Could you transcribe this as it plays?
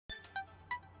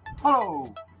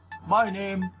Hello, my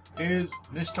name is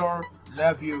Mr.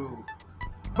 LabVIEW.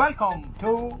 Welcome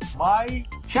to my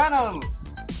channel.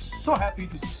 So happy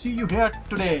to see you here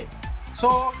today.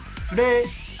 So today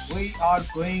we are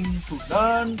going to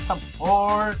learn some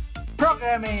more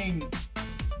programming.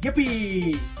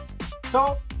 Yippee!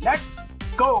 So let's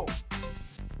go.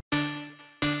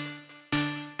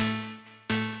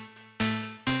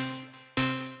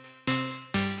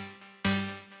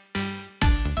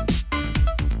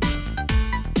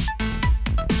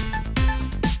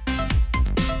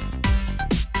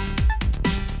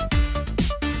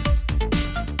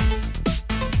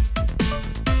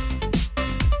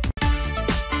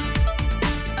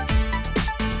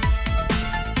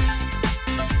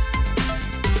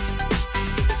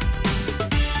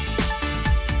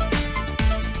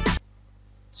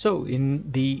 So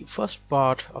in the first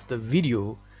part of the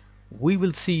video, we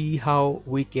will see how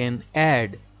we can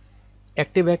add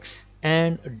ActiveX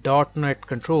and .NET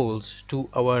controls to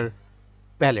our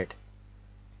palette.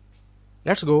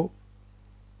 Let's go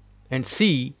and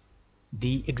see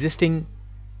the existing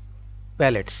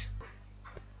palettes.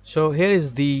 So here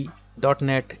is the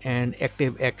 .NET and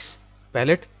ActiveX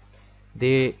palette.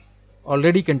 They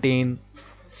already contain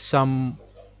some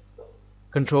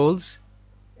controls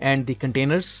and the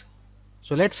containers.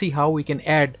 So let's see how we can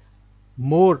add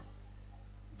more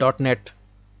 .NET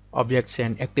objects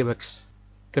and ActiveX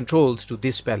controls to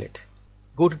this palette.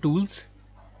 Go to Tools.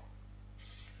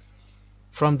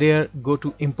 From there go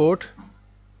to Import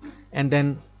and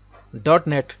then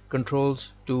 .NET Controls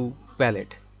to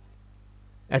Palette.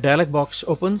 A dialog box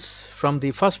opens. From the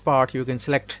first part you can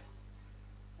select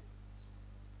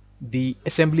the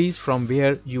assemblies from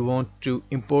where you want to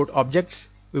import objects.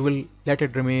 We will let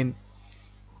it remain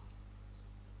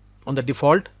on the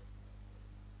default.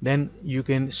 Then you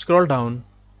can scroll down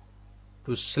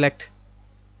to select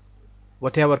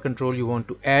whatever control you want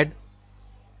to add.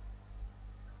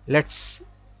 Let's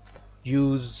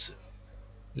use,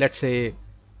 let's say,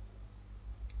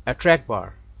 a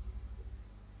trackbar.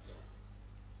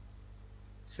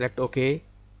 Select OK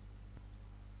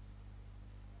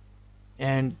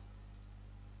and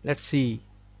let's see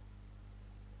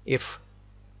if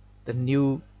the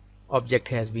new object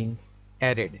has been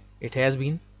added. It has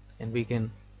been, and we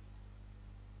can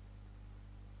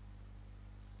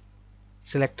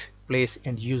select, place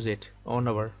and use it on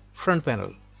our front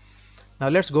panel. Now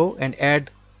let's go and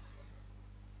add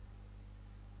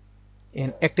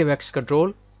an ActiveX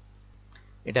control.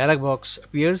 A dialog box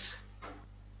appears.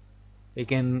 We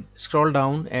can scroll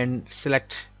down and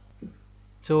select.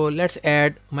 So let's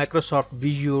add Microsoft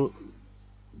Visio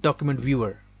document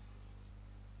viewer.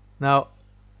 Now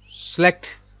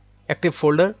select active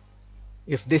folder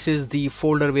if this is the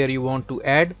folder where you want to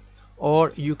add,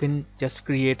 or you can just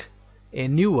create a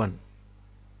new one.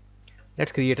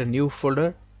 Let's create a new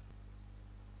folder.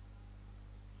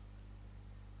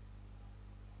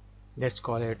 Let's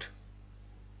call it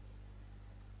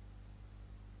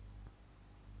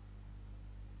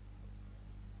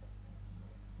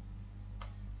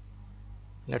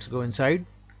let's go inside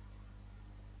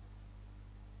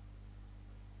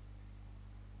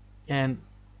and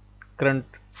current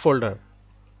folder.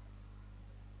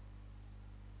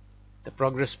 The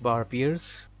progress bar appears.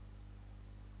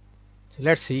 So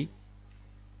let's see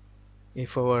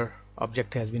if our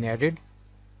object has been added,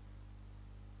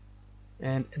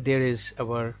 and there is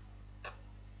our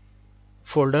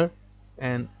folder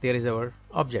and there is our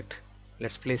object.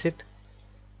 Let's place it.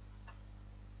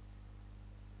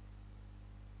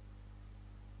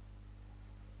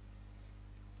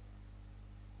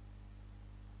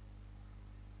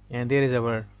 And there is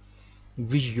our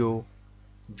Visio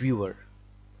viewer.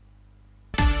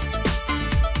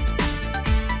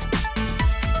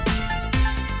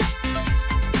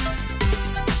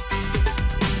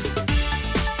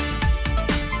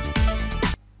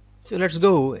 So let's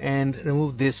go and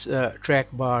remove this track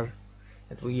bar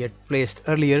that we had placed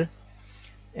earlier,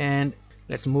 and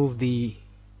let's move the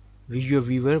Visio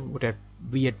viewer that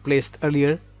we had placed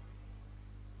earlier.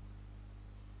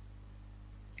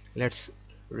 Let's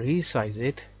resize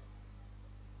it.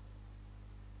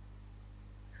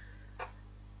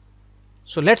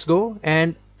 So let's go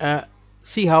and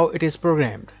see how it is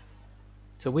programmed.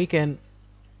 So we can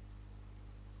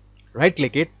right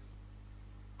click it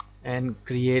and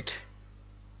create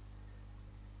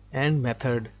an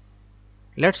method.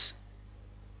 Let's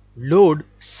load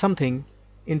something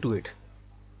into it.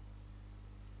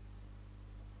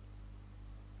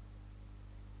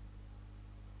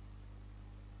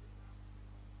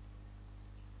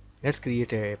 Let's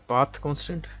create a path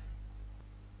constant.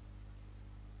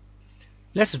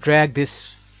 Let's drag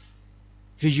this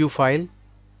Visio file.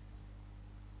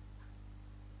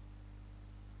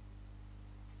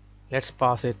 Let's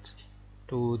pass it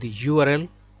to the URL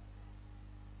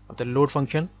of the load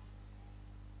function.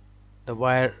 The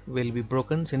wire will be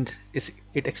broken since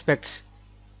it expects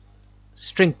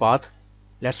string path.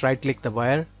 Let's right click the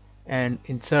wire and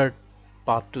insert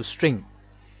path to string,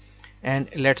 and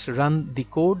let's run the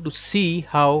code to see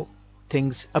how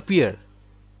things appear.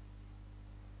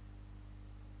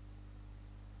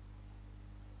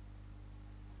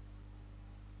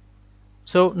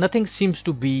 So nothing seems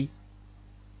to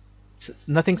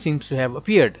have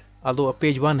appeared, although a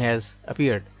page 1 has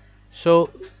appeared. So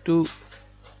to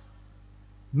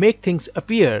make things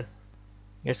appear,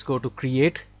 let's go to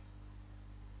create.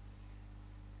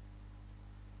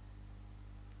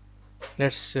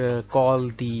 Let's call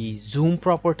the zoom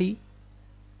property.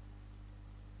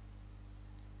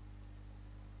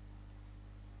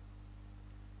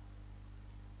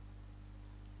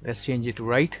 Let's change it to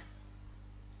right.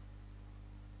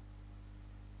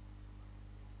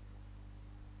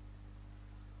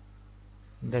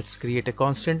 Let's create a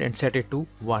constant and set it to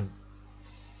 1.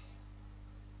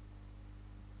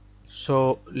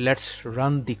 So let's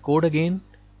run the code again.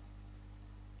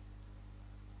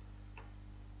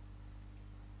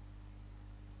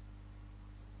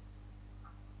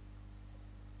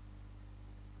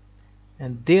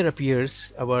 And there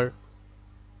appears our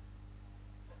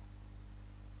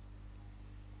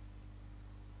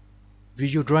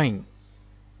Visio drawing.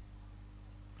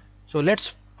 So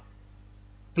let's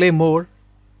play more.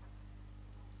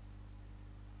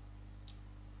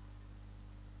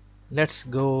 Let's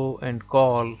go and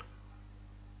call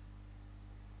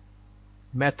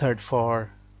method for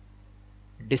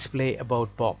display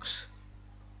about box.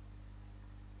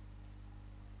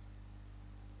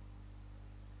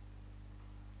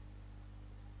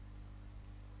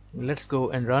 Let's go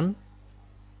and run.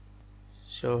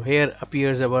 So here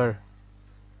appears our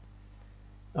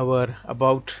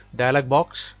about dialog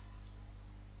box.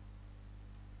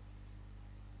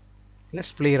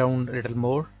 Let's play around a little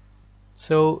more.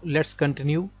 So let's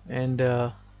continue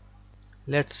and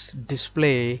let's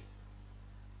display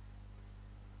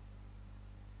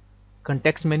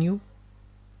context menu.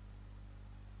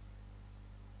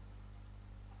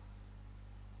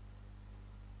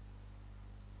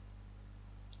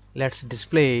 Let's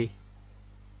display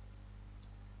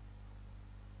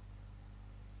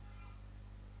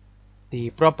the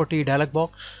property dialog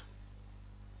box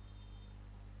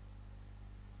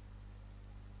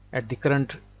at the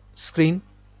current screen.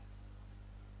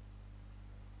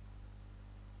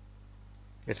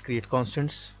 Let's create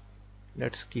constants.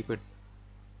 Let's keep it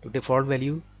to default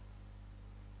value.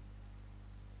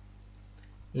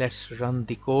 Let's run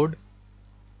the code.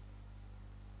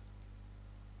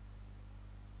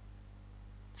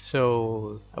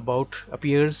 So about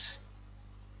appears,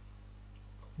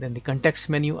 then the context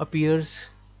menu appears,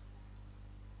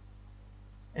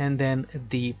 and then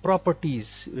the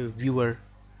properties viewer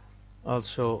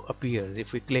also appears.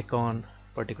 If we click on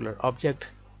particular object,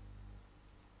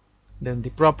 then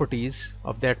the properties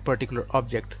of that particular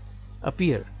object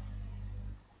appear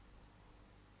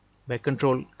by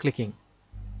control clicking.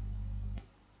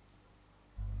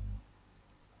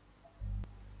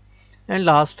 And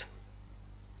last,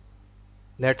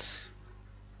 let's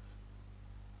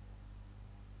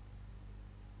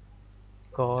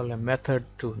call a method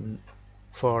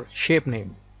for shape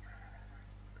name.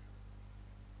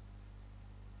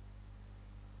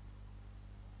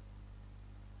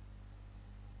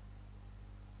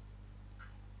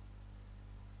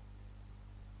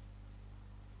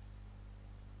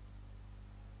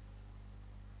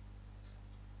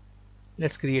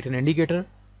 Let's create an indicator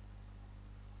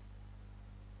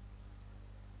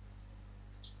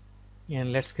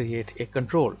and let's create a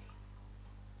control.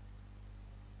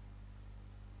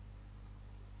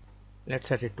 Let's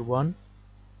set it to 1.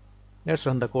 Let's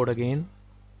run the code again.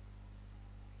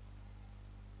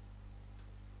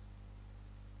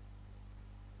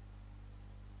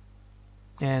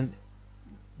 And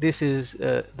this is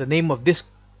the name of this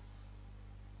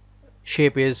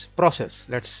shape is process.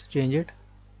 Let's change it.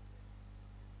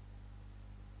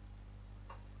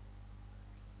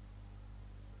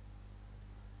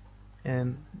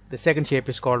 And the second shape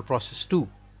is called process 2.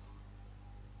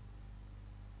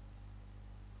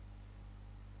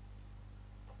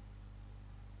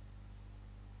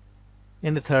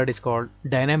 And the third is called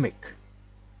dynamic.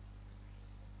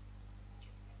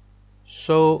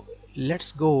 So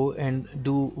let's go and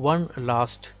do one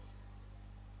last.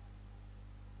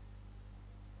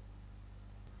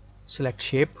 Select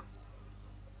shape.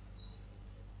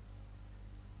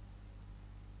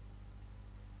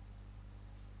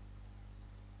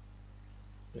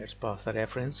 Let's pass the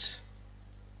reference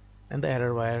and the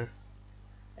error wire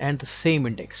and the same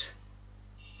index.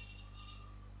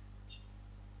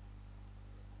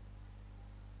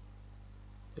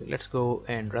 So let's go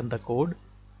and run the code.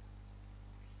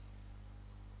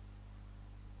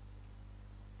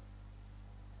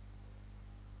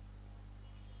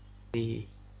 The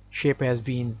shape has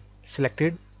been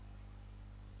selected.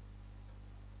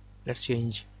 Let's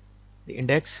change the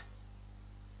index.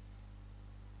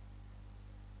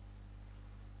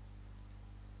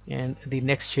 And the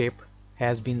next shape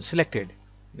has been selected.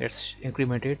 Let's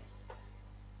increment it.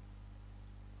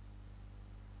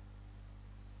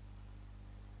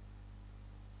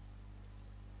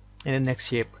 And the next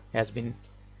shape has been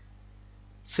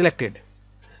selected.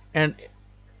 And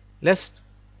let's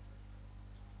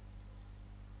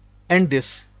end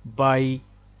this by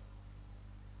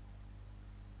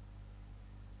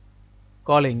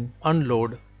calling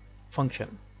unload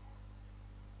function.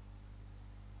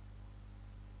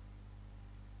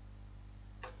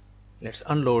 Let's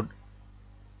unload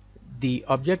the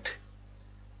object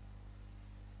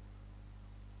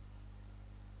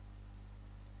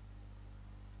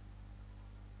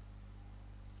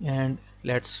and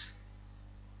let's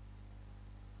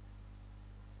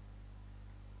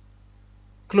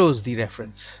close the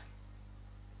reference.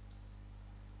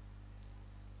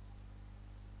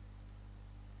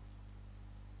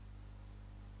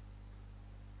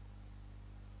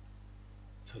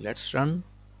 So let's run.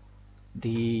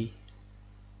 The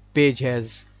page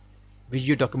has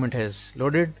Visio document has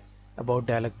loaded. About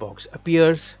dialog box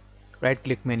appears. Right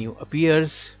click menu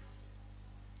appears.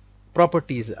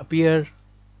 Properties appear,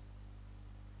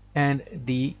 and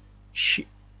the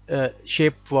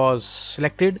shape was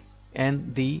selected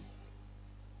and the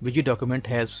Visio document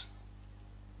has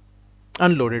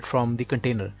unloaded from the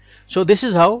container. So this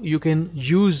is how you can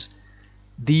use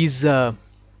these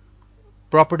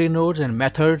property nodes and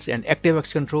methods and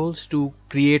ActiveX controls to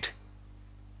create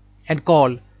and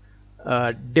call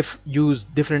use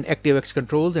different ActiveX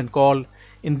controls and call,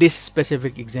 in this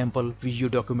specific example, Visio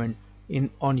document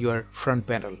on your front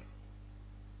panel.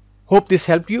 Hope this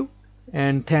helped you,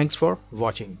 and thanks for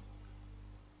watching.